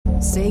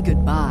Say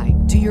goodbye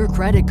to your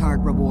credit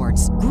card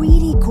rewards.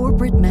 Greedy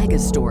corporate mega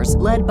stores,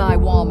 led by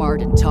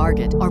Walmart and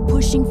Target, are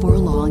pushing for a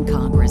law in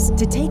Congress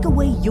to take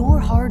away your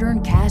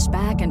hard-earned cash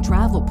back and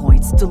travel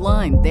points to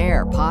line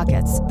their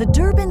pockets. The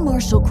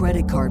Durbin-Marshall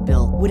credit card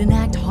bill would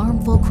enact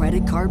harmful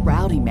credit card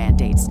routing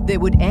mandates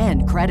that would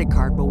end credit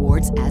card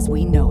rewards as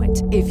we know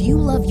it. If you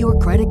love your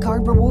credit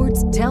card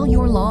rewards, tell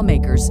your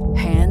lawmakers,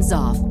 hands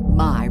off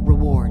my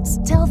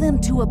rewards. Tell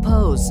them to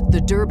oppose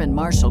the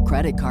Durbin-Marshall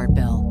credit card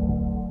bill.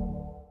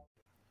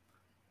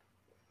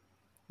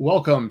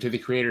 Welcome to the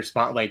Creator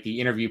Spotlight, the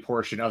interview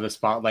portion of the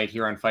Spotlight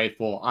here on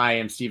Fightful. I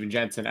am Steven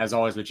Jensen, as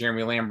always, with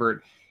Jeremy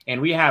Lambert,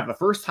 and we have a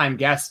first-time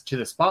guest to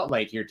the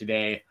Spotlight here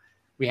today.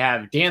 We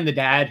have Dan the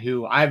Dad,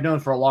 who I've known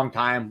for a long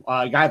time,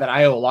 a guy that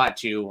I owe a lot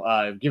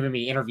to, giving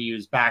me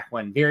interviews back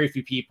when very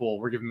few people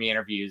were giving me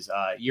interviews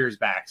years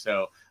back.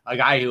 So a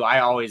guy who I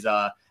always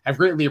have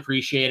greatly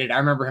appreciated. I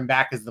remember him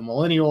back as the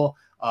Millennial,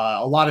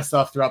 a lot of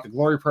stuff throughout the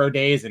Glory Pro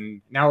days,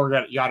 and now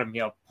you got him,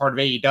 part of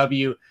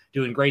AEW,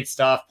 doing great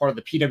stuff, part of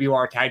the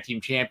PWR Tag Team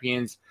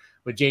Champions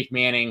with Jake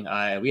Manning.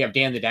 We have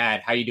Dan the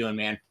Dad. How you doing,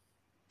 man?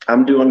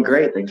 I'm doing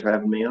great. Thanks for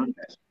having me on,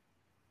 guys.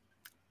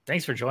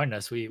 Thanks for joining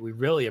us. We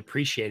really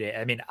appreciate it.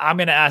 I mean, I'm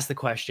going to ask the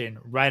question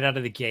right out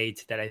of the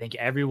gate that I think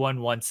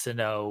everyone wants to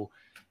know.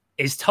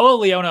 Is Toa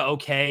Leona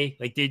okay?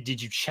 Like, did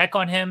you check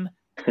on him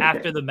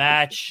after the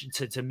match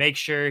to make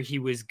sure he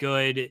was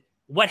good?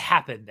 What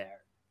happened there?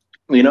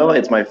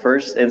 It's my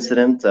first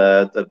incident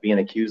of being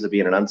accused of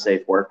being an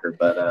unsafe worker,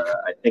 but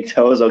I think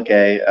Toa's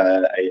okay.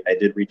 I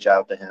did reach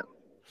out to him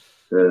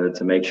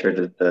to make sure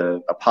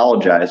to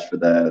apologize for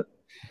the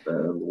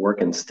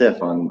working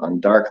stiff on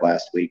Dark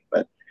last week,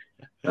 but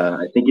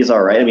I think he's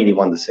all right. I mean, he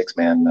won the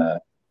six-man,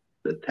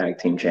 the tag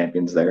team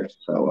champions there,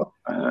 so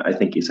I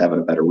think he's having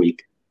a better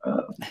week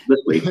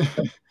this week.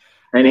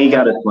 And he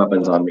got his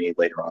weapons on me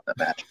later on in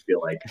the match. I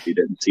feel like if you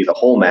didn't see the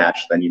whole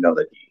match, then you know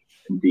that he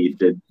indeed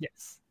did.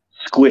 Yes.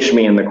 Squish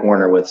me in the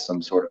corner with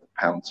some sort of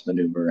pounce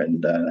maneuver,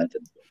 and that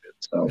didn't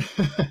feel good.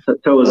 So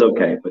Toa's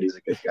okay, but he's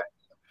a good guy.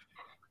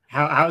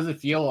 How does it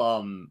feel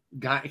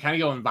kind of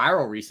going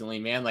viral recently,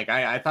 man? Like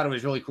I thought it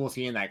was really cool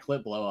seeing that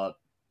clip blow up.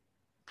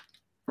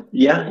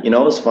 Yeah, it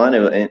was fun.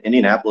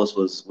 Indianapolis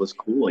was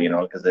cool,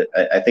 because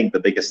I think the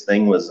biggest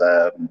thing was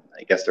I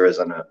guess there was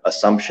an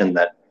assumption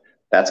that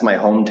that's my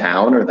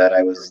hometown, or that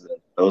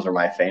those are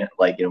my fans,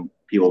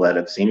 people that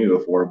have seen me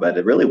before, but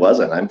it really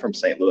wasn't. I'm from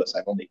St. Louis.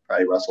 I've only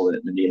probably wrestled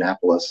in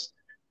Indianapolis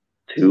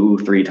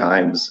 2-3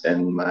 times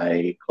in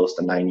my close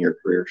to 9-year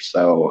career.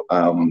 So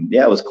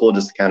it was cool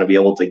just to kind of be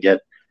able to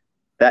get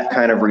that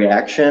kind of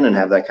reaction and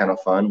have that kind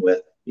of fun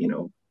with,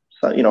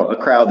 a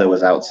crowd that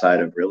was outside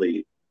of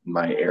really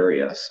my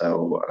area.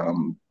 So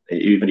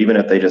even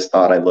if they just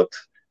thought I looked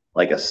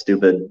like a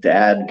stupid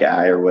dad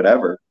guy or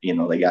whatever,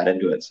 they got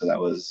into it. So that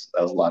was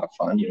a lot of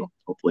fun.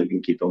 Hopefully we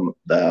can keep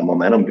the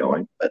momentum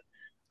going. But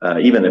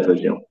even if it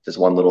was, just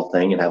one little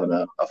thing, and having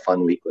a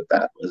fun week with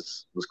that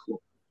was cool.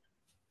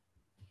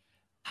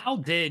 How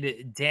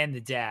did Dan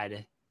the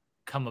Dad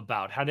come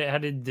about? How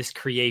did this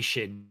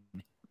creation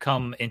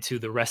come into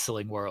the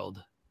wrestling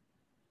world?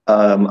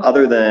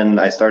 Other than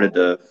I started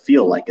to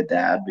feel like a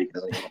dad,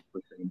 because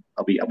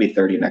I'll be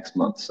 30 next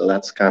month. So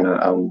that's kind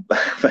of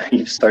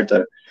you start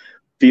to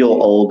feel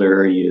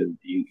older. You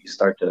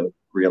start to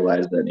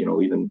realize that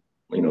even.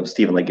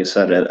 Steven, like you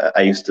said,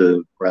 I used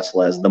to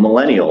wrestle as the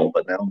Millennial,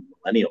 but now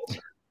millennials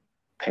are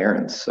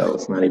parents, so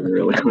it's not even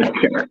really a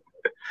parent.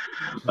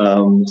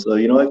 So,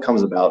 it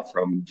comes about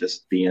from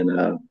just being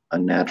a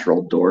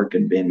natural dork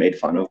and being made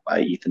fun of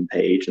by Ethan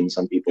Page and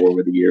some people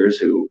over the years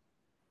who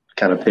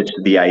kind of pitched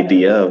the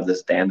idea of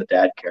this Dan the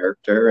Dad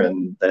character,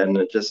 and then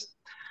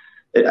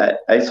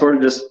I sort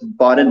of just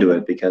bought into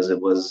it because it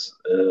was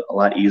a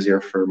lot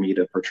easier for me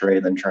to portray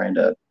than trying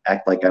to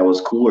act like I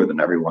was cooler than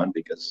everyone,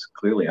 because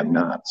clearly I'm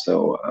not.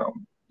 So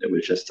it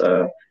was just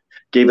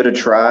gave it a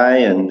try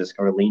and just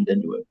kind of leaned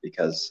into it,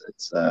 because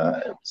it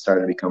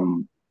started to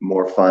become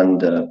more fun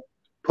to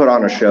put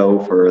on a show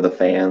for the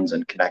fans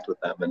and connect with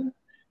them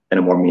in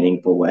a more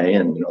meaningful way.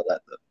 And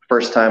that the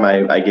first time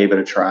I gave it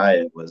a try,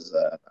 I was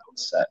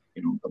set.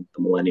 The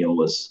Millennial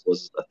was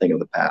a thing of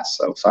the past.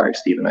 So sorry,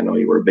 Steven, I know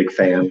you were a big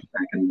fan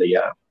back in the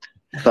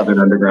Southern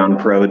Underground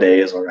Pro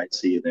days, or I'd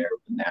see you there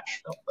in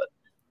Nashville,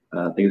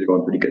 but things are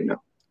going pretty good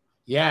now.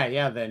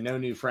 Yeah, the No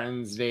New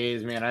Friends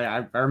days, man.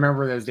 I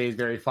remember those days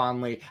very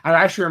fondly. I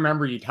actually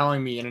remember you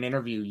telling me in an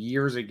interview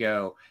years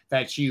ago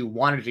that you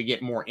wanted to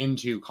get more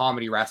into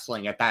comedy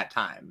wrestling at that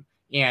time.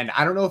 And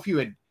I don't know if you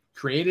had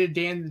created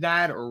Dan the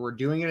Dad or were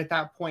doing it at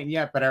that point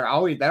yet, but that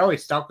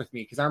always stuck with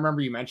me, because I remember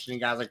you mentioning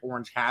guys like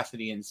Orange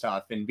Cassidy and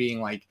stuff, and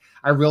being like,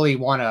 I really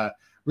want to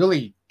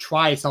really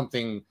try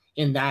something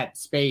in that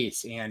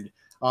space. And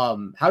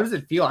how does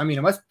it feel? I mean,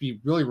 it must be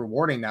really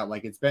rewarding that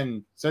it's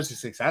been such a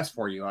success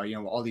for you,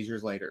 all these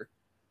years later.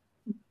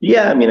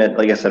 Yeah, I mean,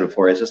 like I said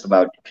before, it's just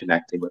about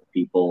connecting with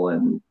people,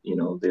 and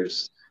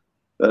there's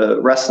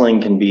wrestling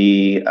can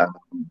be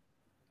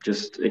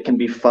just it can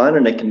be fun,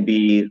 and it can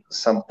be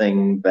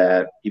something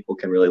that people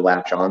can really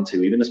latch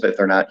onto, even if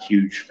they're not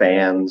huge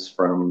fans.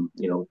 From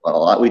a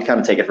lot, we kind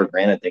of take it for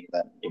granted, think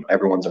that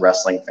everyone's a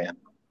wrestling fan,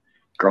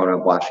 growing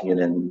up watching it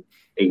in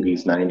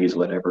 80s, 90s,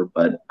 whatever.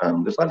 But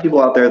there's a lot of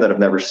people out there that have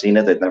never seen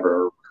it, they've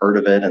never heard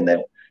of it, and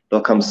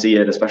they'll come see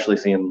it, especially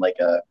seeing like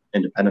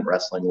independent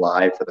wrestling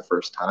live for the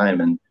first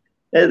time. And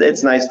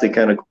it's nice to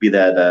kind of be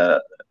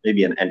that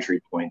maybe an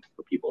entry point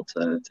for people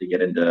to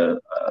get into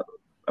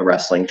a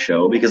wrestling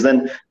show, because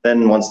then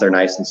once they're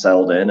nice and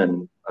settled in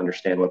and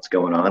understand what's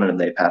going on and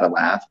they've had a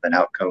laugh, then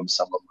out comes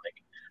someone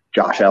like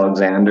Josh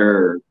Alexander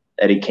or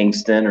Eddie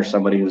Kingston or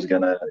somebody who's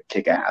gonna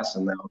kick ass,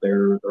 and now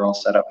they're all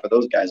set up for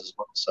those guys as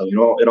well. So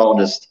it all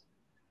just,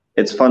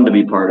 it's fun to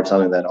be part of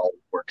something that all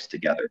works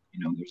together.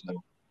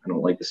 I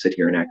don't like to sit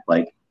here and act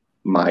like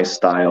my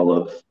style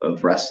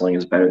of wrestling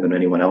is better than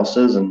anyone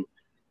else's, and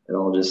it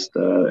all just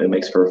it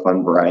makes for a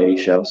fun variety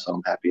show. So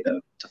I'm happy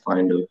to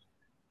finally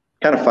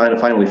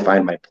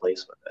find my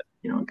place with it,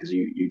 because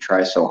you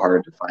try so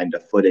hard to find a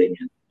footing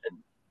and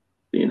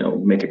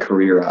make a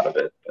career out of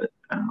it. But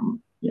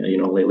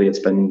lately it's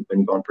been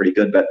going pretty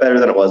good, but better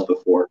than it was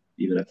before,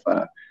 even if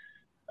I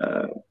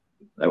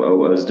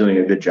was doing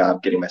a good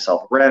job getting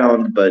myself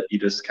around. But you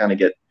just kind of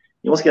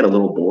you almost get a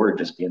little bored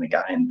just being a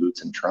guy in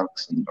boots and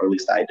trunks, or at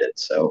least I did.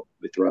 So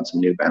we threw on some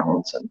New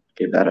Balance and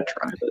gave that a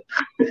try, but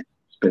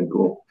it's been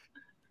cool.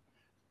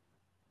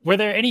 Were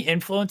there any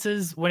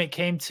influences when it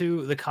came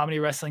to the comedy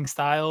wrestling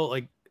style?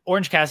 Like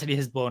Orange Cassidy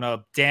has blown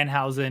up,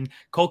 Danhausen,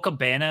 Colt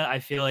Cabana, I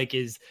feel like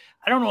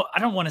I don't know. I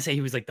don't want to say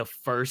he was like the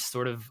first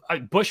sort of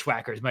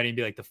Bushwhackers might even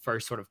be like the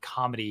first sort of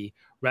comedy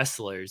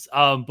wrestlers.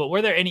 But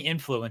were there any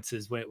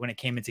influences when it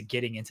came into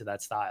getting into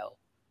that style?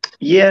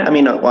 Yeah, I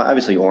mean,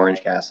 obviously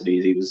Orange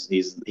Cassidy, he's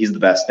the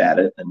best at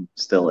it and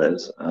still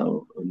is.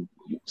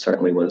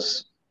 Certainly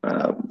was,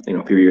 a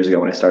few years ago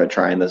when I started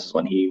trying this is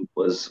when he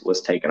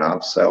was taken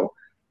off. So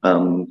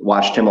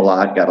watched him a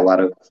lot, got a lot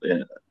of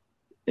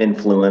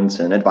influence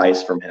and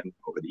advice from him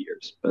over the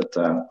years. But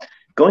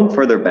going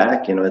further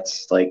back,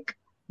 it's like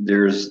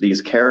there's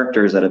these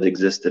characters that have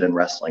existed in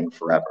wrestling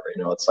forever.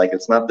 It's like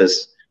it's not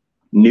this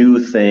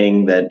new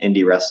thing that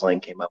indie wrestling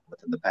came up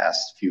with in the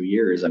past few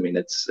years. I mean,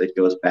 it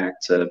goes back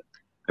to,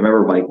 I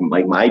remember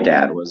my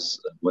dad was,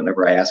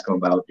 whenever I ask him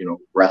about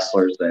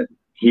wrestlers that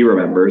he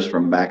remembers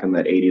from back in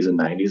the 80s and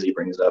 90s, he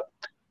brings up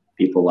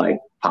people like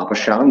Papa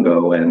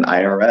Shango and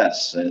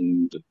IRS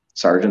and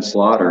Sergeant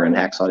Slaughter and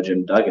Hacksaw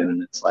Jim Duggan.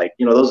 And it's like,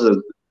 those are,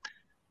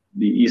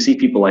 you see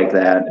people like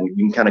that, and you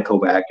can kind of go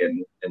back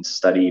and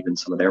study even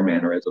some of their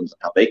mannerisms and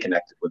how they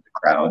connected with the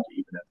crowd,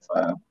 even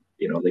if,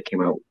 they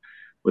came out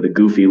with a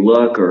goofy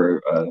look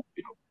or,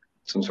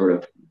 some sort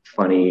of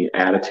funny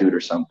attitude or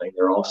something.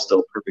 They're all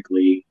still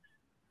perfectly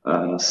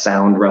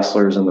sound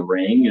wrestlers in the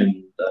ring.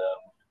 And,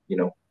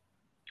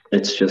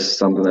 it's just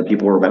something that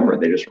people remember.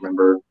 They just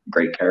remember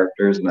great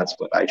characters. And that's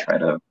what I try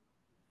to,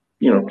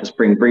 just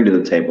bring to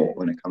the table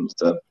when it comes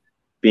to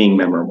being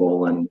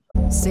memorable. And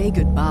say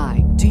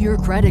goodbye to your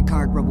credit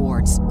card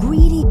rewards.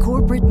 Greedy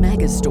corporate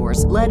mega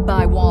stores, led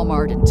by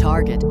Walmart and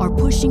Target, are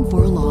pushing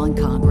for a law in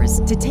Congress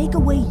to take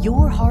away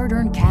your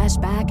hard-earned cash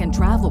back and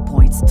travel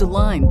points to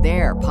line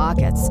their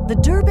pockets. The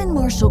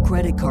Durbin-Marshall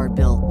credit card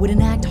bill would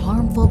enact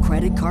harmful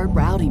credit card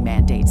routing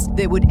mandates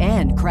that would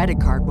end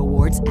credit card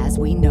rewards as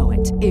we know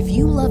it. If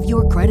you love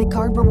your credit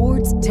card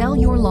rewards, tell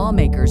your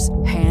lawmakers,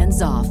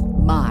 hands off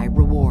my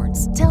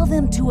rewards. Tell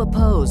them to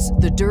oppose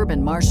the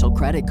Durbin-Marshall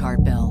credit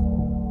card bill.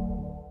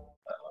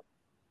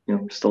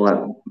 Still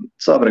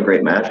having a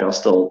great match. I'll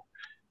still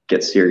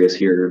get serious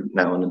here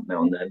now and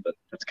then, but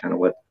that's kind of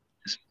what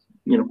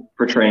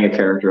portraying a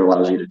character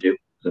allows you to do.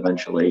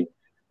 Eventually,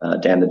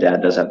 Dan the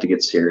Dad does have to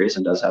get serious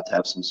and does have to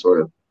have some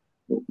sort of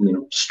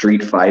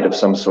street fight of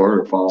some sort,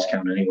 or Falls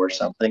Count Anywhere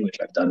something, which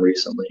I've done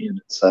recently,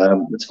 and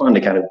it's fun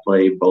to kind of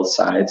play both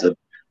sides of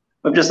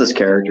just this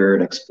character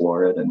and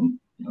explore it. And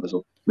there's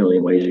a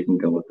million ways you can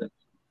go with it.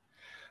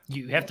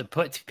 You have to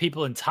put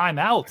people in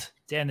timeout.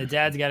 Dan the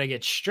Dad's got to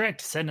get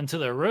strict, send them to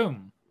their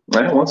room.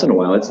 Right, once in a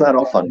while. It's not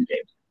all fun and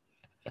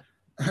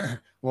games.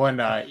 Well,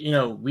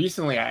 and,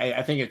 recently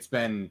I think it's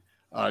been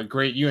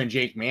great, you and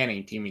Jake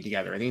Manning teaming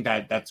together. I think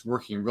that's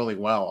working really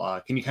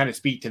well. Can you kind of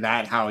speak to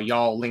that, how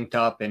y'all linked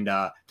up and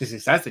the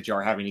success that y'all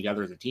are having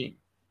together as a team?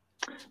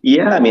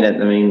 Yeah, I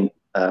mean,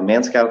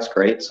 Man Scout's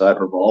great. So at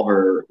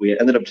Revolver, we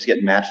ended up just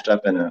getting matched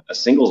up in a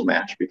singles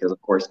match because,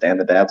 of course, Dan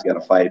the Dad's got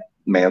to fight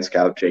Man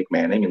Scout Jake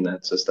Manning, and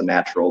that's just a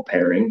natural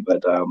pairing.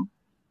 But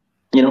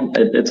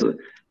it's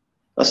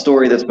a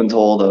story that's been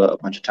told a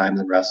bunch of times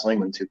in wrestling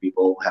when two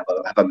people have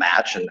a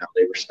match and how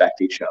they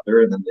respect each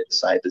other, and then they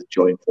decide to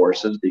join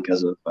forces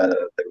because of there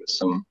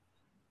was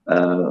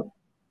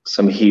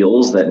some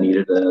heels that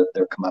needed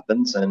their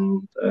comeuppance,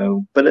 and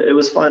but it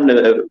was fun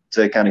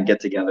to kind of get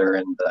together.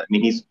 And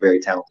he's very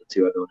talented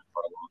too. I've known him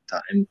for a long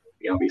time.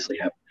 We obviously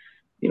have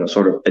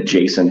sort of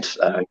adjacent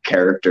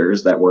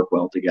characters that work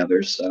well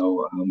together.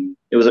 So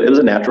it was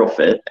a natural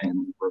fit,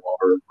 and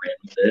Revolver ran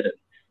with it.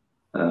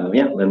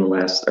 And, then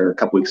a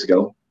couple weeks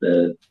ago,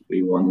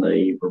 we won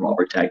the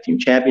Revolver Tag Team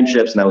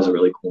Championships, and that was a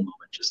really cool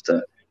moment just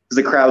because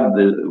the crowd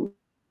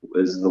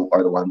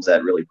are the ones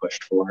that really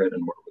pushed for it,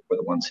 and we're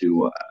the ones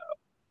who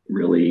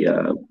really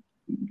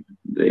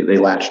they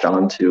latched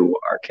on to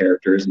our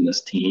characters and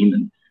this team.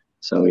 And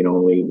so,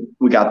 when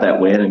we got that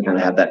win and kind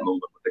of had that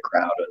moment with the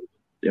crowd,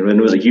 and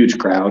it was a huge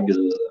crowd because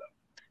it was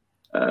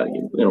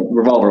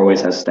Revolver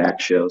always has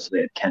stacked shows. So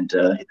they had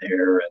Kenta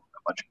there and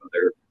a bunch of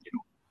other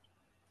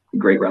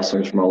great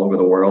wrestlers from all over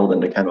the world,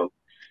 and to kind of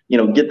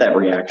get that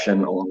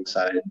reaction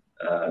alongside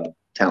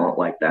talent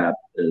like that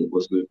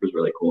was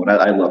really cool. And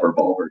I love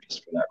Revolver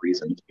just for that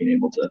reason, just being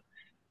able to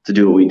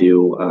do what we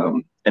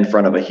do in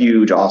front of a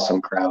huge,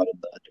 awesome crowd in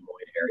the Des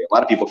Moines area. A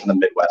lot of people from the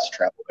Midwest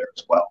travel there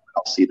as well.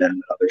 I'll see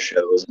them at other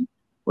shows, and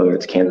whether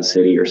it's Kansas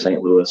City or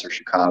St. Louis or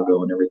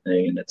Chicago and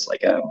everything. And it's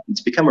like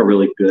it's become a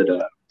really good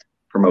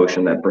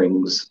promotion that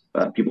brings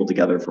people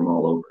together from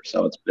all over.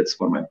 So it's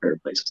one of my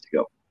favorite places to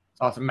go.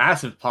 Awesome.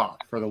 Massive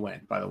pop for the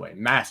win, by the way.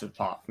 Massive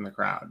pop from the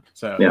crowd.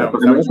 So yeah,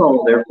 that's all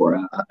I'm there for.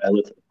 I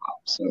live for the pop.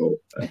 So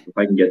if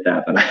I can get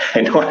that, then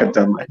I know I've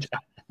done my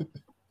job.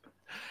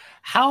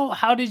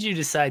 How did you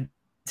decide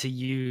to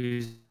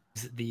use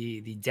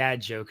the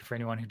dad joke? For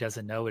anyone who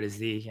doesn't know, it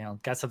is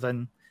got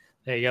something,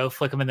 there you go,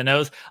 flick them in the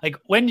nose. Like,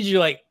 when did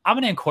you I'm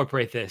going to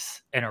incorporate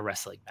this in a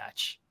wrestling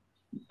match?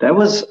 That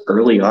was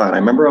early on. I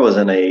remember I was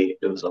it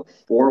was a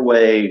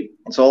 4-way.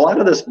 So a lot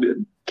of this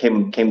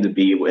came to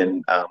be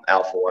in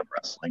Alpha One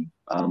Wrestling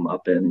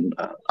up in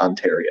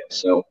Ontario.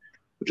 So,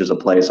 which is a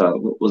place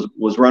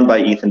was run by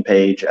Ethan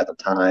Page at the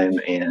time,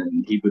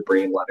 and he would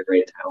bring a lot of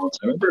great talents.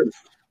 I remember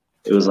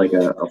it was like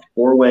a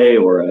 4-way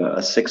or a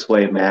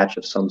 6-way match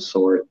of some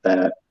sort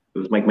that it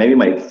was like maybe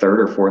my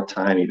third or fourth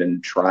time even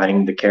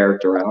trying the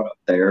character out up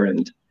there.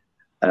 And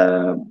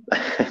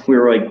we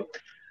were like,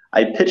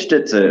 I pitched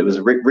it to, it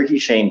was Ricky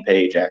Shane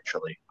Page,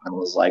 actually. I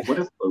was like,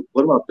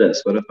 what about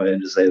this? What if I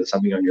just say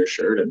something on your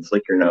shirt and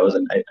flick your nose?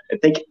 And I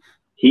think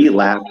he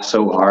laughed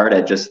so hard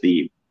at just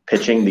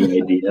pitching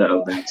the idea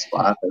of that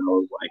spot that I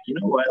was like, you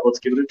know what, let's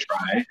give it a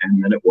try.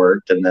 And then it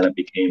worked, and then it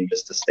became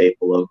just a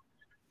staple of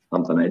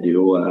something I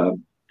do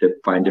to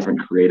find different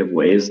creative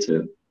ways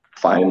to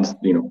find,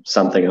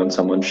 something on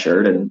someone's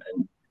shirt and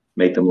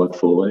make them look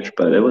foolish.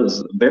 But it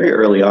was very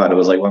early on. It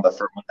was like one of the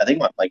first, I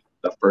think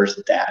the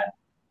first dad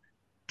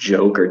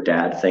joke or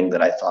dad thing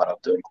that I thought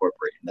of to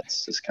incorporate. And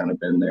that's just kind of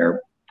been there,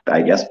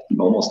 I guess,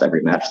 almost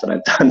every match that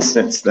I've done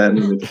since then.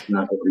 It's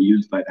not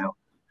overused by now.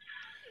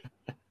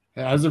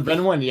 Has there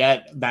been one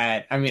yet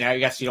that, I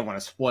guess you don't want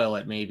to spoil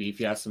it maybe if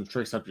you have some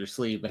tricks up your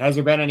sleeve, but has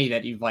there been any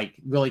that you've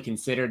really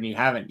considered and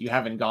you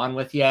haven't gone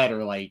with yet,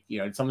 or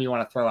something you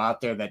want to throw out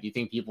there that you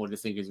think people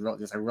just think is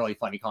just a really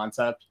funny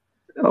concept?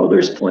 Oh,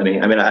 there's plenty.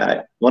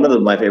 One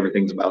of my favorite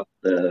things about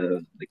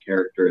the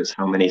character is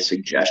how many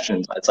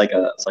suggestions. It's like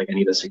I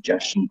need a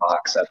suggestion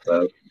box at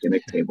the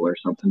gimmick table or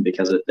something,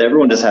 because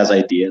everyone just has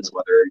ideas.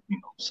 Whether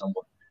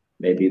someone,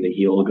 maybe the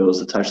heel goes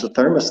to touch the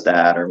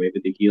thermostat, or maybe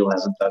the heel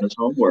hasn't done his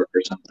homework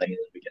or something, and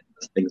we get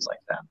things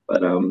like that.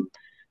 But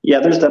yeah,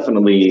 there's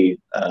definitely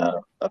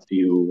a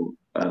few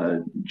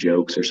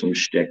jokes or some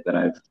shtick that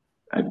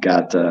I've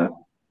got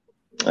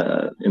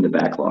in the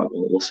backlog.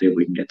 We'll see if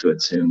we can get to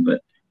it soon, but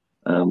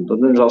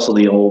there's also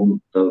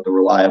the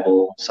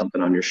reliable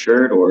something on your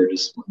shirt, or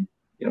just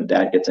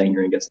dad gets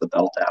angry and gets the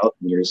belt out,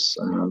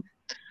 and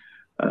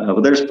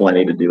but there's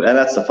plenty to do. And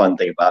that's the fun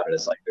thing about it,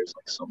 is there's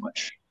so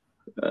much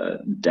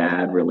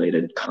dad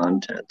related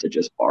content to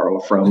just borrow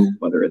from,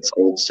 whether it's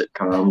old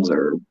sitcoms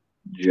or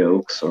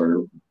jokes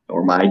or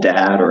my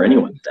dad or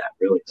anyone's dad,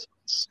 really.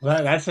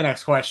 Well, that's the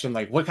next question.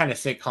 What kind of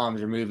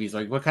sitcoms or movies,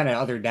 what kind of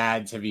other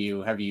dads have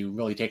you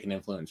really taken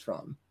influence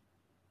from?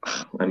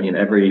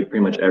 Pretty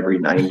much every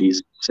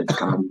 90s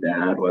sitcom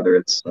dad, whether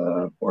it's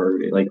or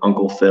like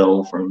Uncle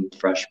Phil from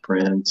Fresh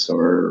Prince,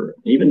 or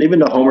even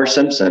to Homer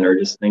Simpson, or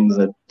just things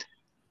that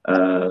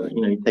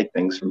you take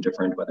things from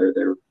different, whether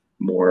they're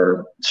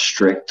more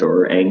strict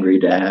or angry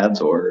dads,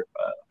 or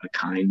a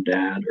kind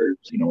dad, or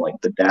like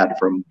the dad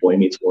from Boy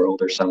Meets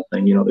World or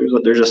something.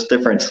 There's just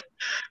different.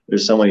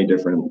 There's so many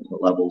different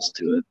levels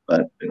to it,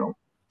 but don't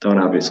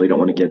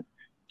want to get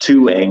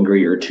too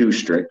angry or too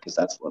strict, because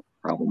that's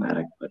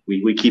problematic. But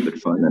we keep it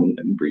fun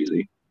and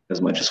breezy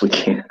as much as we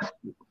can.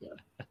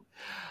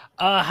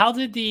 How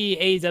did the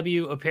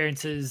AEW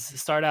appearances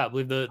start out? I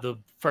believe the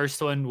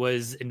first one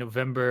was in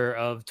November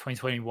of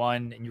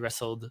 2021, and you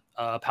wrestled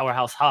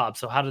Powerhouse Hobbs.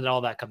 So how did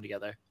all that come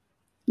together?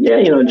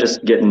 Yeah,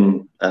 just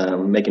getting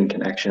making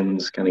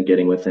connections, kind of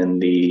getting within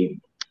the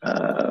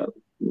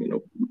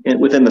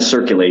within the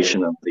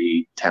circulation of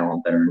the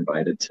talent that are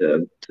invited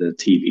to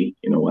TV.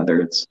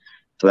 Whether it's,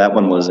 so that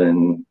one was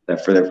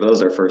for those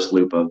their first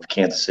loop of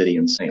Kansas City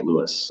and St.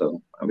 Louis.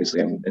 So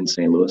obviously I'm in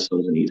St. Louis, so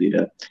it was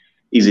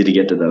easy to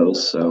get to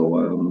those.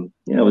 So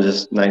it was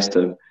just nice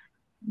to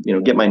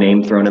get my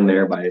name thrown in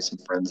there by some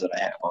friends that I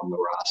have on the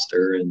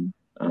roster, and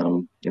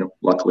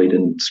luckily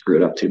didn't screw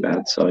it up too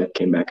bad. So I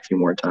came back a few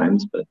more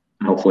times, but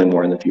hopefully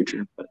more in the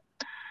future. But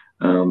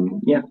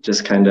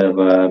just kind of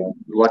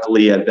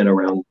luckily I've been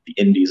around the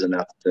indies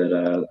enough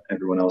that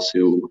everyone else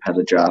who has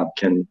a job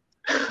can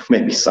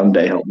maybe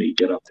someday help me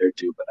get up there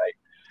too. But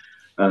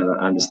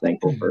I'm just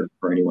thankful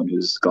for anyone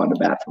who's gone to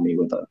bat for me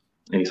with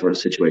any sort of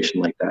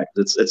situation like that.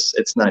 'Cause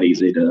it's not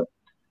easy to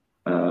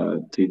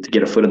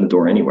get a foot in the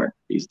door anywhere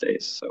these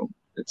days. So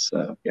it's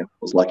I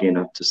was lucky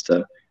enough just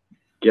to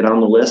get on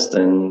the list,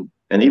 and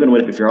even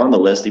if you're on the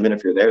list, even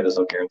if you're there, there's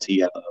no guarantee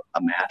you have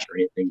a match or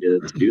anything to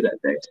do that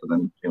day. So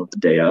then, the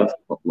day of,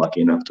 I'm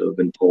lucky enough to have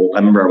been pulled. I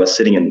remember I was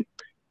sitting in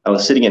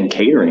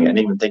catering. I didn't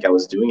even think I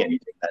was doing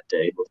anything that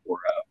day before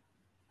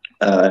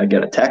I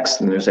get a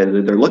text, and they say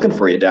they're looking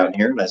for you down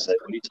here. And I said,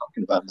 "What are you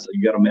talking about?" And so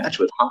you got a match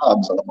with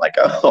Hobbs, and I'm like,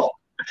 "Oh,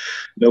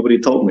 nobody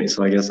told me."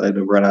 So I guess I had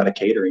to run out of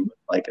catering with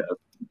like a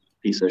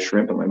piece of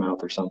shrimp in my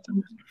mouth or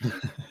something.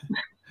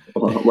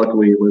 Well,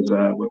 luckily it went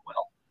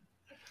well.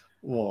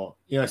 Well,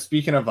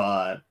 speaking of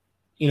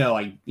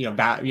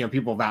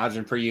people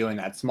vouching for you in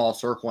that small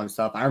circle and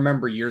stuff. I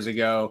remember years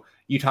ago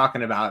you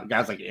talking about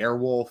guys like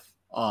Airwolf.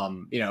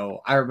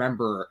 I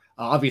remember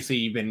obviously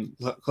you've been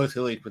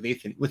closely linked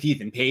with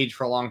Ethan Page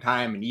for a long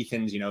time, and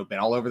Ethan's been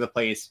all over the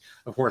place,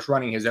 of course,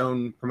 running his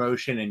own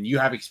promotion, and you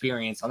have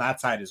experience on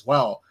that side as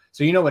well.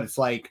 So you know what it's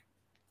like,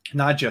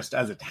 not just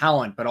as a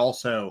talent, but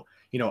also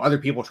other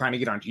people trying to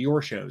get onto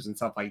your shows and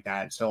stuff like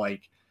that. So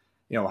like,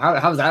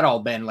 how's that all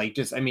been? Like,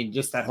 just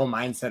that whole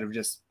mindset of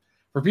just,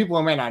 for people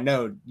who might not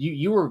know,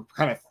 you were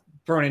kind of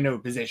thrown into a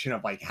position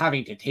of like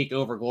having to take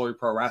over Glory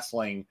Pro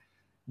Wrestling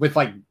with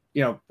like,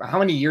 how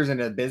many years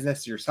into the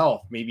business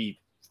yourself? Maybe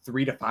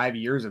 3 to 5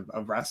 years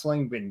of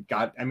wrestling.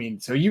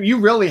 So you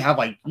really have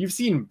you've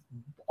seen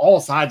all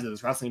sides of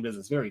this wrestling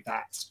business very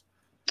fast.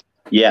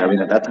 Yeah.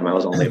 At that time I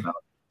was only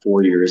about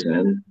 4 years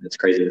in. It's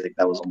crazy to think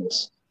that was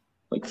almost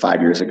like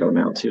 5 years ago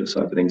now too.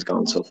 So everything's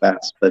gone so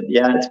fast, but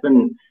yeah, it's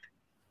been,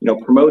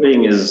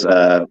 promoting is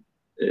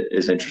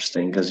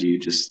interesting because you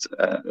just,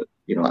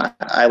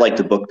 I like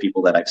to book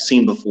people that I've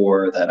seen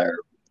before that are,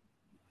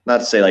 not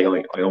to say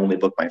like I only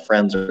book my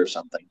friends or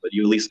something, but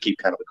you at least keep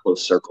kind of a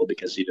close circle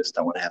because you just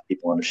don't want to have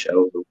people on a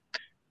show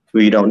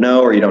who you don't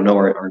know or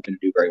aren't going to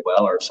do very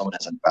well, or if someone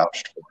hasn't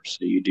vouched for.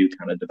 So you do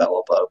kind of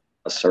develop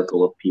a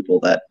circle of people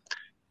that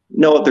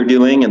know what they're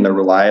doing and they're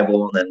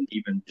reliable, and then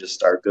even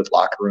just are good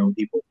locker room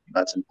people.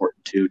 That's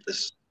important too.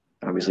 Just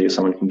obviously if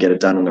someone can get it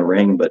done in the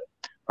ring, but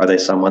are they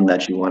someone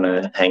that you want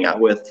to hang out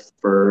with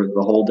for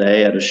the whole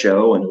day at a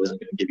show and who isn't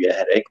going to give you a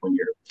headache when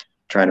you're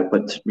trying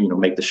to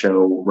make the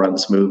show run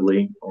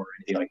smoothly or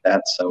anything like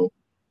that? So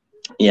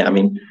yeah,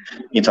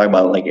 you talk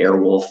about like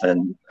Airwolf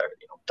and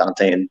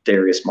Dante and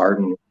Darius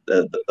Martin,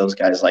 those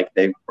guys, like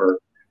they were,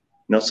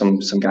 some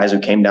guys who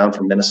came down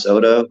from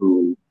Minnesota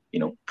who,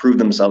 proved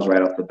themselves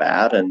right off the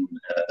bat. And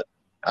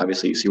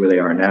obviously you see where they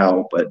are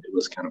now, but it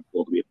was kind of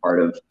cool to be a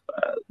part of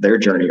their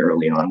journey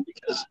early on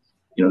because,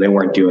 they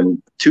weren't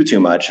doing too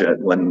much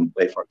when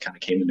they kind of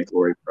came into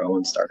Glory Pro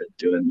and started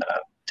doing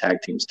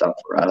tag team stuff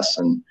for us.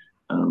 And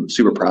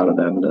super proud of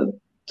them to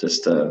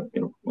just,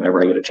 whenever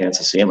I get a chance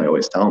to see them, I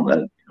always tell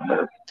them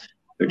that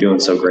they're doing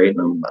so great,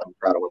 and I'm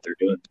proud of what they're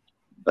doing.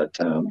 But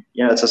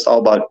it's just all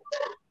about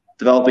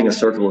developing a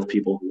circle of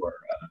people who are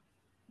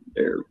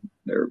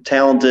they're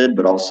talented,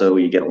 but also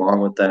you get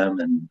along with them.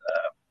 And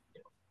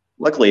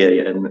luckily,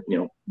 and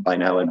by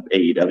now in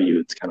AEW,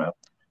 it's kind of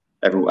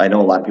I know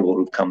a lot of people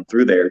who've come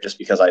through there just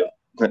because I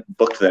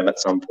booked them at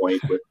some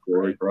point with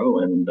Glory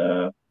Pro, and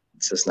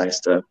it's just nice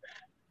to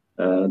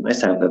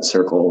have that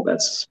circle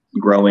that's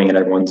growing and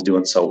everyone's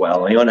doing so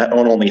well. And it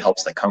only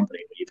helps the company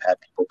when you've had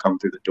people come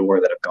through the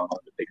door that have gone on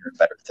to bigger and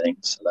better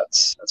things. So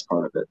that's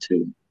part of it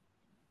too.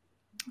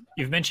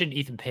 You've mentioned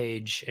Ethan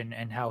Page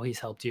and how he's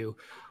helped you.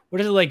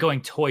 What is it like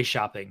going toy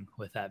shopping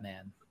with that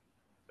man?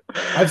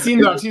 I've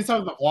seen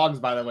some of the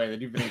vlogs, by the way, that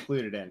you've been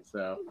included in.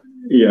 So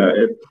yeah,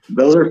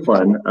 those are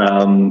fun.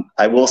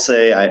 I will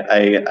say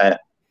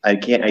I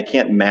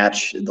can't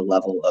match the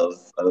level of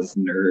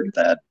nerd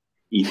that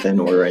Ethan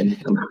or any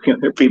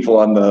other people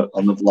on the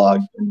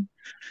vlog,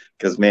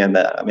 because man,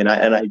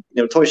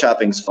 toy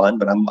shopping's fun,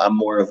 but I'm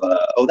more of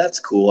a, that's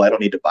cool, I don't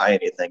need to buy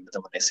anything. But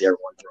then when I see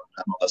everyone throwing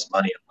out all this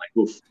money, I'm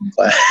like, oof,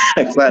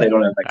 I'm glad I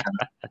don't have that kind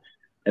of.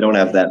 I don't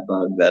have that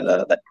bug,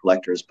 that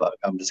collector's bug.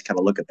 I'm just kind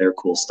of look at their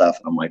cool stuff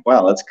and I'm like,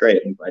 wow, that's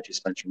great. I'm glad you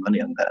spent your money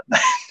on that.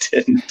 I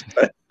didn't,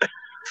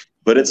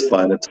 but it's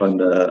fun. It's fun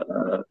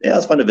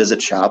to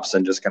visit shops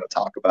and just kind of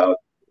talk about,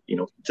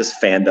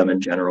 just fandom in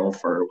general,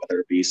 for whether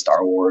it be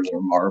Star Wars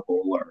or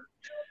Marvel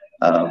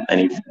or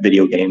any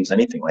video games,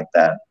 anything like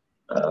that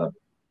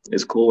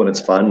is cool and it's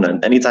fun.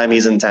 And anytime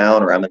he's in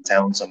town or I'm in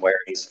town somewhere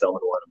and he's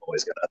filming one, I'm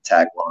always going to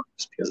tag along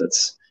just because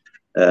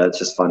it's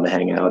just fun to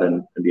hang out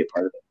and be a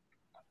part of it.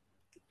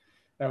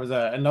 That was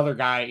another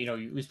guy,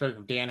 we spoke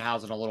of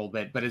Danhausen a little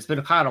bit, but it's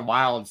been kind of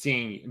wild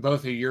seeing both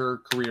of your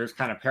careers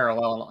kind of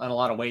parallel in a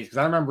lot of ways. Because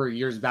I remember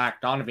years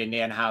back, Donovan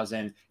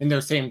Danhausen in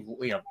those same,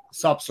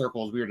 sub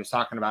circles we were just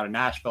talking about in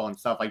Nashville and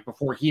stuff, like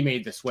before he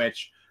made the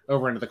switch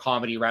over into the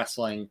comedy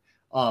wrestling.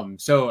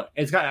 So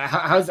it's got,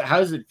 how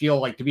does it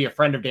feel like to be a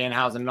friend of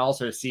Danhausen and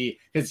also see,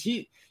 because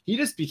he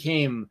just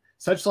became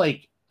such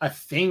like a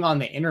thing on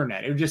the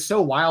internet. It was just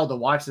so wild to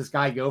watch this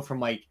guy go from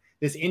like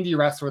this indie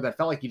wrestler that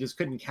felt like he just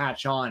couldn't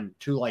catch on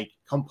to like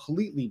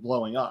completely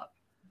blowing up.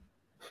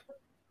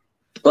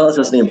 Well, it's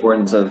just the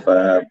importance of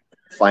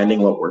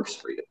finding what works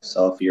for you.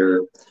 So if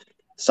you're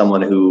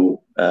someone who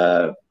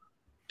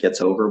gets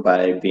over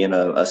by being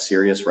a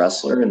serious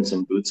wrestler in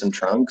some boots and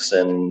trunks,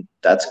 and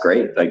that's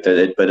great. Like,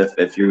 but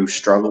if you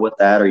struggle with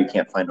that or you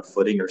can't find a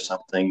footing or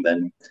something,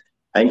 then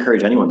I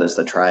encourage anyone just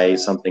to try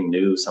something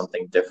new,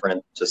 something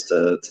different, just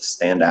to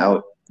stand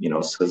out.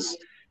 Because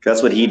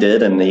that's what he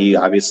did, and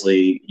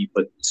he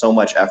put so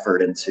much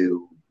effort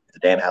into the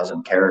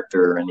Danhausen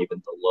character and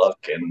even the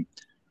look and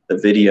the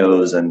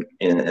videos and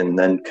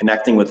then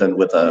connecting with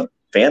a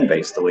fan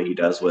base the way he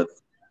does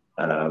with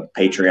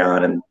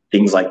Patreon and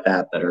things like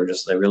that are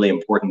just really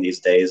important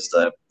these days.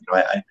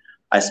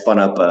 I spun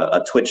up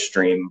a Twitch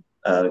stream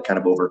kind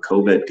of over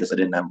COVID because I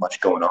didn't have much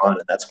going on,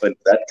 and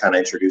that kind of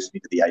introduced me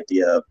to the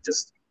idea of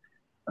just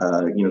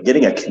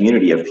getting a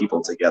community of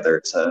people together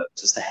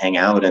to hang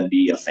out and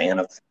be a fan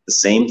of the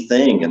same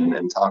thing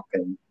and talk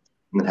and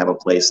have a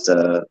place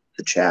to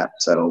chat.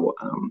 So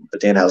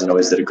but Danhausen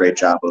always did a great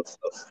job of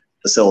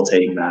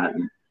facilitating that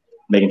and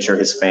making sure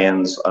his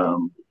fans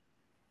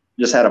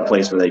just had a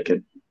place where they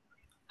could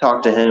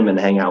talk to him and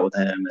hang out with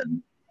him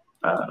and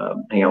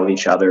hang out with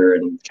each other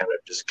and kind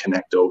of just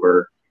connect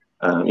over,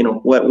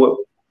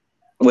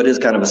 what is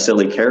kind of a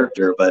silly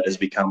character, but has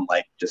become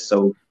like just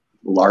so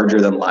larger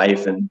than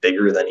life and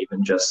bigger than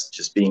even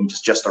just being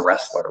just a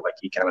wrestler. Like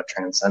he kind of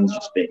transcends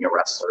just being a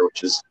wrestler,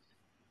 which is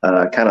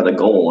kind of the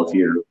goal if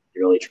you're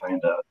really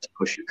trying to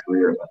push your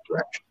career in that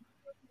direction.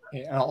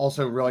 And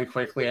also, really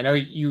quickly, I know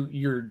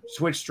your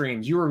Twitch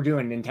streams, you were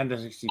doing Nintendo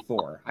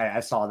 64. I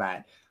saw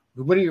that.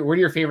 What are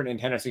your favorite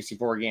Nintendo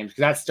 64 games? Because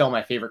that's still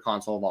my favorite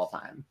console of all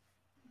time.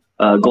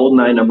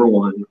 GoldenEye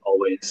 #1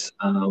 always,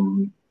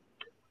 and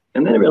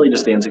then really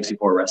just the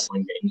N64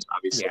 wrestling games.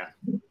 Obviously, yeah,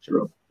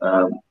 sure.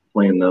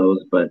 Playing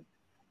those, but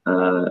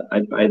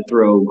I'd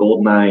throw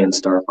GoldenEye and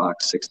Star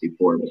Fox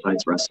 64.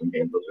 Besides wrestling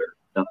games, those are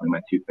definitely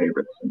my two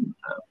favorites, and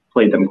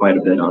played them quite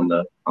a bit on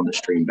the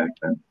stream back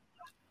then.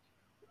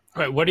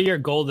 All right, what are your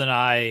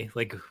GoldenEye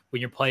like when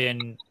you're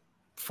playing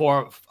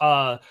four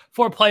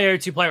player,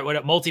 2-player,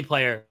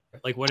 multiplayer?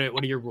 Like what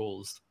are your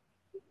rules?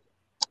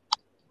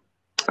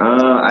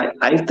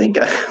 I think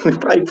we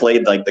probably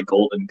played like the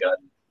Golden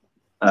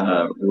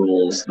Gun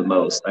rules the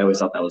most. I always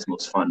thought that was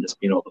most fun, just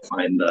being able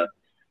to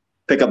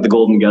pick up the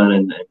Golden Gun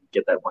and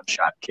get that one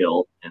shot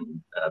kill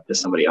and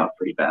piss somebody off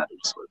pretty bad.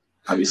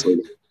 Obviously,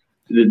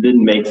 it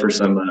didn't make for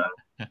some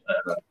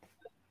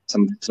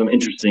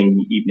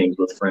interesting evenings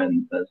with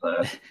friends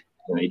as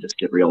you just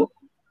get real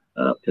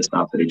pissed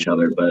off at each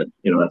other, but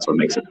that's what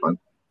makes it fun.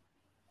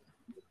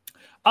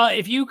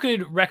 If you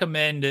could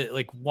recommend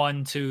like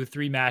 1, 2,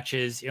 3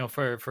 matches,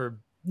 for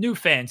new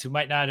fans who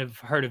might not have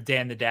heard of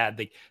Dan the Dad,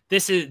 like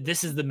this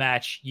is the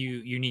match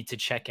you need to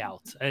check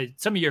out.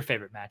 Some of your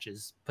favorite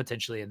matches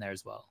potentially in there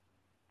as well.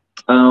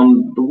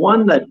 The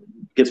one that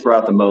gets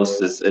brought up the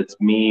most is it's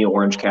me,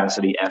 Orange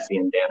Cassidy, Effie,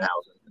 and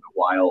Danhausen in a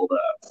wild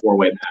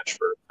 4-way match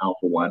for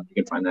Alpha One. You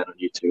can find that on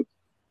YouTube.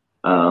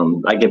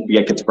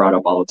 It gets brought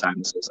up all the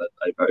time.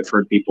 I've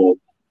heard people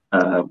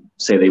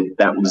say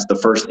that was the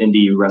first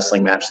indie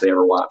wrestling match they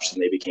ever watched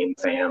and they became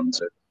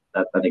fans.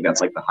 I think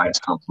that's like the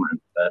highest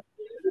compliment.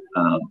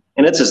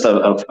 And it's just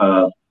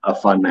a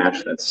fun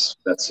match. That's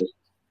just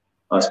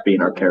us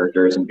being our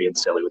characters and being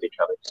silly with each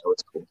other. So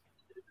it's cool.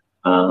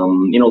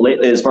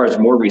 Lately, as far as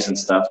more recent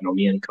stuff,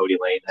 me and Cody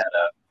Lane had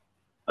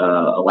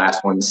a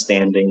last one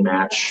standing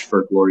match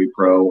for Glory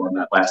Pro on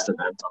that last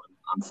event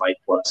on Fight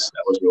Plus.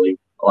 That was really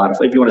a lot of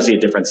fun. If you want to see a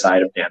different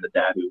side of Dan the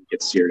Dad who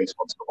gets serious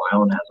once in a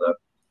while and has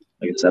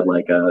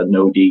like a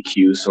no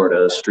DQ sort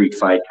of street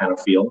fight kind of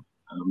feel,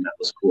 that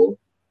was cool.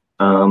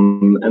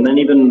 And then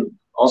even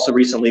also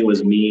recently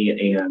was me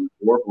and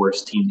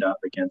Warhorse teamed up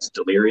against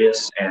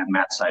Delirious and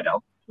Matt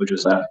Seidel, which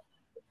was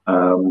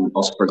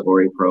also for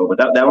Glory Pro. But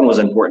that one was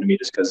important to me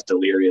just because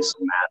Delirious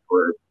and Matt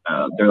were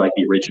they're like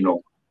the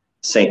original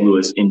St.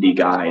 Louis indie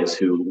guys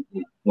who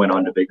went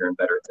on to bigger and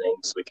better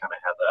things. So we kind of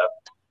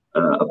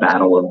had a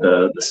battle of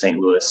the St.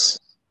 Louis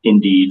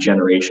indie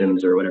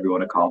generations, or whatever you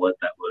want to call it.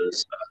 That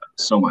was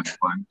so much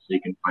fun. So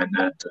you can find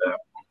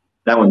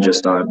that one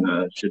just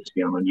should just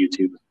be on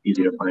YouTube.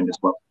 Easy to find as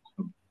well.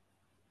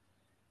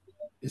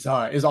 Is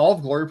all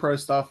of Glory Pro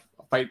stuff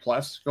Fight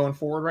Plus going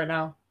forward right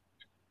now?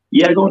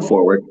 Yeah, going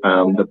forward.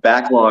 The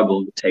backlog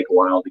will take a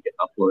while to get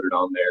uploaded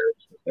on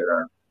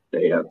there.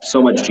 They have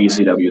so much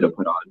GCW to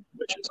put on,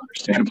 which is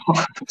understandable.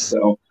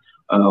 So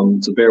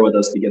bear with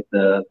us to get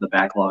the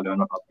backlog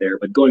up there.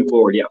 But going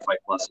forward, yeah, Fight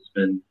Plus has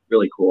been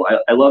really cool.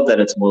 I love that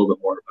it's a little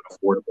bit more of an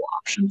affordable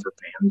option for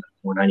fans.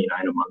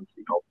 $4.99 a month.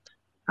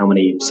 How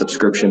many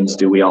subscriptions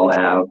do we all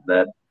have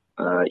that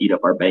eat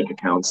up our bank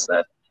accounts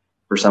that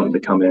for something to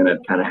come in at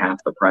kind of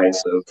half the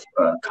price of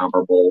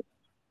comparable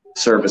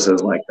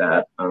services like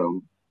that?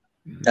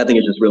 I think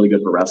it's just really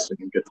good for wrestling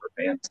and good for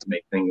fans to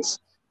make things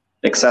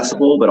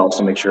accessible, but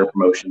also make sure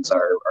promotions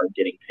are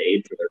getting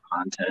paid for their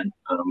content,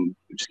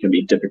 which can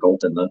be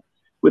difficult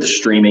with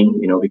streaming,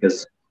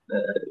 because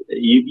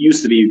you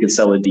used to be you could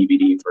sell a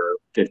DVD for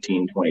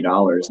 $15,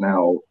 $20.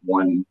 Now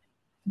one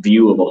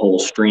view of a whole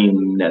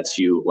stream nets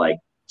you like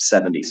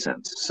 70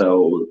 cents.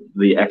 So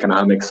the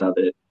economics of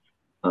it,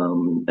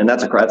 and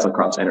that's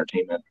across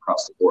entertainment,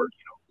 across the board.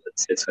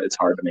 It's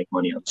hard to make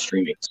money on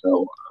streaming.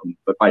 So,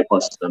 but Fight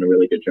Plus has done a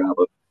really good job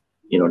of,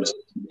 just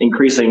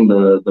increasing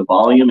the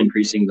volume,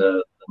 increasing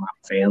the amount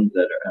of fans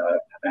that have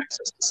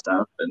access to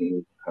stuff,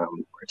 and are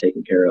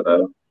taking care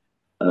of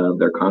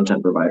their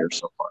content providers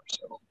so far.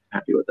 So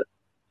happy with it.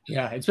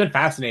 Yeah, it's been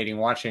fascinating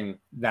watching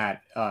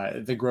that,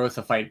 the growth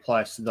of Fight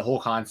Plus, the whole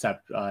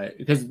concept,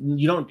 because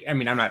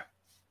I'm not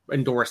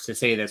endorsed to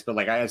say this, but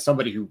like as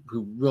somebody who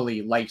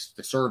really likes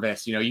the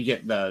service, you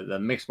get the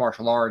mixed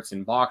martial arts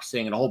and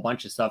boxing and a whole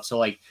bunch of stuff. So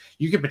like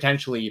you could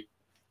potentially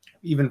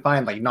even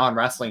find like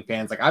non-wrestling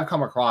fans. Like I've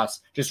come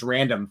across just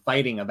random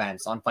fighting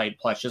events on Fight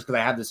Plus just because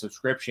I have the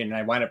subscription and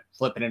I wind up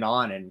flipping it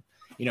on. And,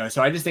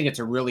 so I just think it's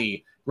a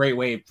really great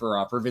way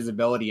for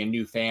visibility and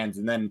new fans.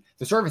 And then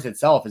the service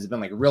itself has been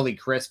like really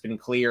crisp and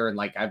clear. And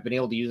like, I've been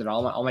able to use it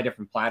on all my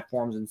different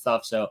platforms and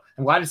stuff. So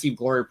I'm glad to see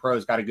Glory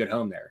Pro's got a good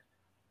home there.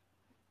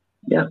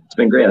 Yeah, it's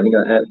been great. I think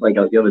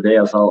the other day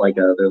I saw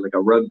there's like a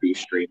rugby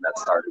stream that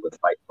started with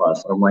Fight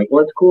Plus. And I'm like,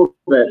 well, it's cool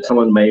that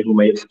someone who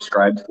may have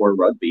subscribed for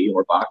rugby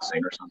or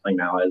boxing or something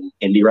now has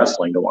indie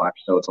wrestling to watch.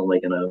 So it's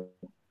only going to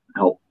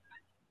help,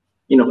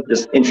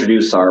 just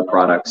introduce our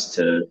products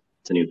to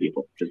new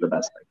people, which is the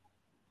best thing.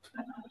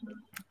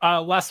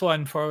 Last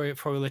one before we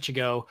let you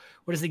go.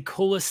 What is the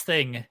coolest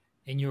thing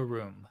in your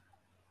room?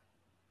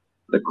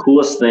 The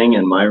coolest thing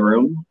in my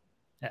room?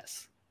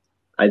 Yes.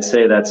 I'd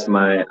say that's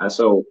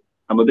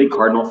I'm a big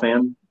Cardinal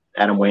fan.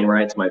 Adam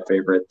Wainwright's my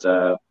favorite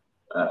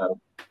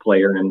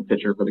player and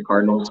pitcher for the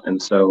Cardinals, and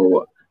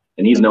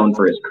he's known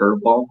for his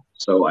curveball.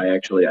 So I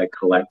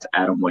collect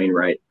Adam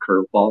Wainwright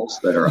curveballs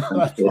that are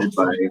authenticated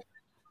by.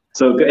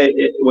 So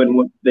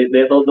when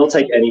they'll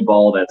take any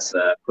ball that's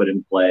put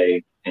in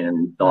play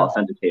and they'll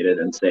authenticate it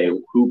and say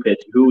who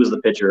was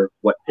the pitcher,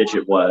 what pitch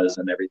it was,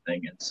 and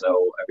everything. And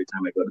so every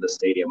time I go to the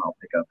stadium, I'll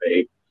pick up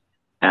a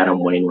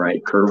Adam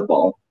Wainwright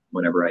curveball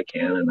whenever I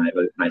can, and I have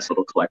a nice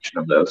little collection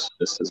of those.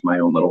 This is my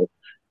own little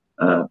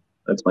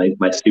that's my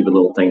stupid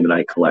little thing that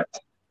I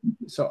collect.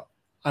 So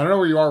I don't know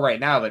where you are right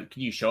now, but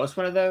can you show us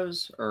one of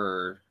those?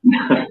 Or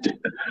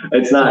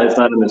it's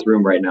not in this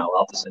room right now. I'll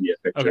have to send you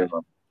a picture of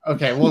them.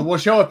 Okay, we'll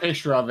show a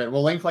picture of it.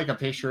 We'll link like a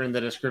picture in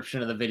the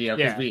description of the video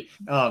because we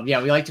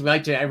like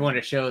to everyone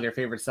to show their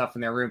favorite stuff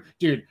in their room.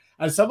 Dude,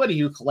 as somebody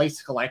who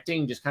likes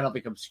collecting just kind of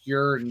like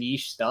obscure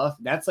niche stuff,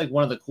 that's like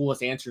one of the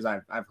coolest answers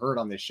I've heard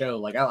on this show.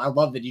 Like I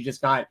love that you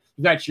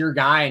got your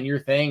guy and your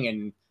thing,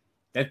 and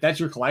that's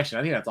your collection.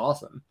 I think that's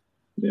awesome.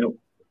 Yep.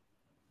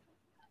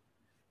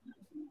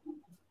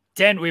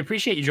 Dan, we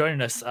appreciate you joining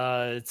us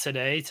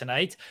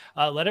tonight.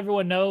 Let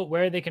everyone know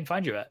where they can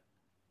find you at.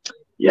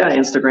 Yeah,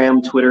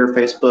 Instagram, Twitter,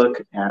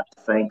 Facebook at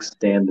Thanks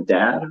Dan the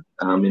Dad.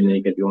 And then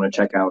if you want to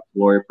check out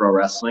Glory Pro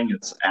Wrestling,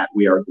 it's at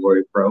We Are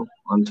Glory Pro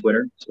on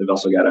Twitter. So we've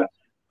also got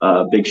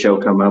a big show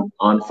coming up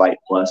on Fight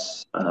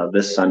Plus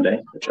this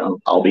Sunday, which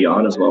I'll be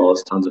on, as well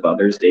as tons of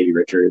others: Davey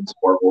Richards,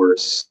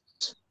 Warhorse,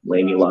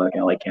 Laney Luck,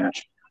 LA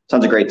Catch,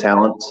 tons of great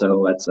talent.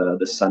 So that's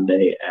this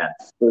Sunday at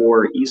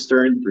 4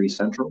 Eastern, 3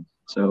 Central.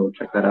 So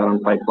check that out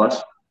on Fight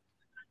Plus.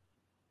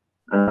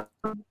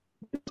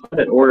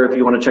 Or if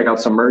you want to check out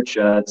some merch,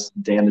 it's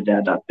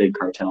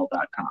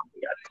danthedad.bigcartel.com.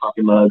 We got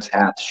coffee mugs,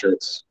 hats,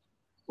 shirts,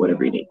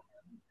 whatever you need.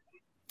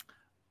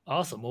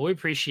 Awesome. Well, we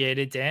appreciate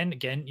it, Dan.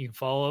 Again, you can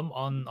follow him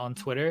on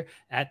Twitter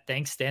at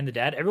Thanks Dan the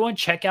Dad. Everyone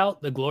check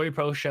out the Glory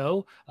Pro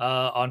show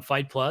on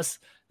Fight Plus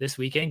this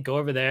weekend. Go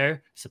over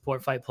there,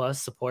 support Fight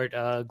Plus, support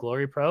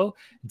Glory Pro.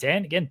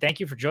 Dan, again,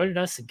 thank you for joining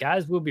us.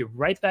 Guys, we'll be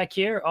right back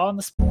here on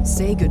the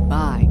Say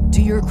goodbye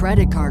to your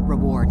credit card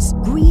rewards.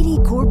 Greedy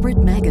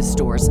corporate mega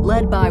stores,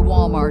 led by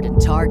Walmart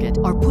and Target,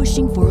 are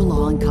pushing for a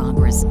law in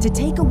Congress to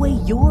take away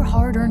your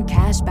hard-earned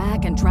cash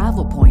back and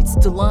travel points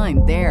to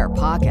line their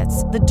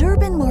pockets. The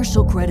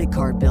Durbin-Marshall credit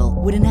card bill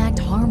would enact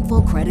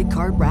harmful credit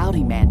card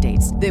routing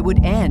mandates that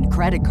would end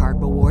credit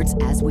card rewards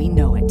as we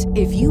know it.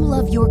 If you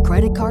love your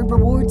credit card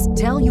rewards,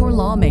 tell your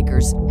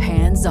lawmakers,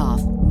 hands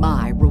off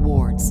my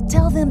rewards.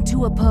 Tell them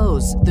to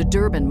oppose the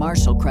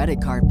Durbin-Marshall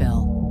credit card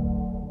bill.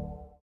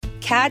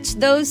 Catch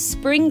those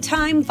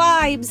springtime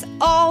vibes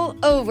all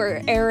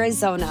over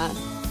Arizona.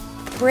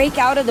 Break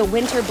out of the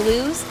winter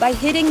blues by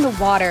hitting the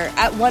water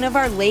at one of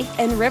our lake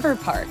and river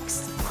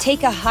parks.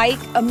 Take a hike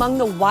among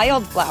the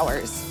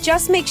wildflowers.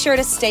 Just make sure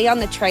to stay on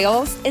the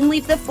trails and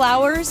leave the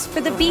flowers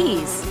for the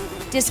bees.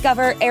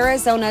 Discover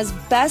Arizona's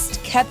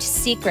best kept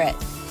secret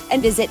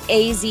and visit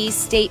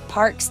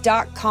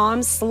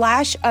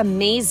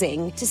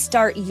azstateparks.com/amazing to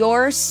start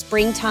your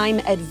springtime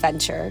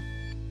adventure.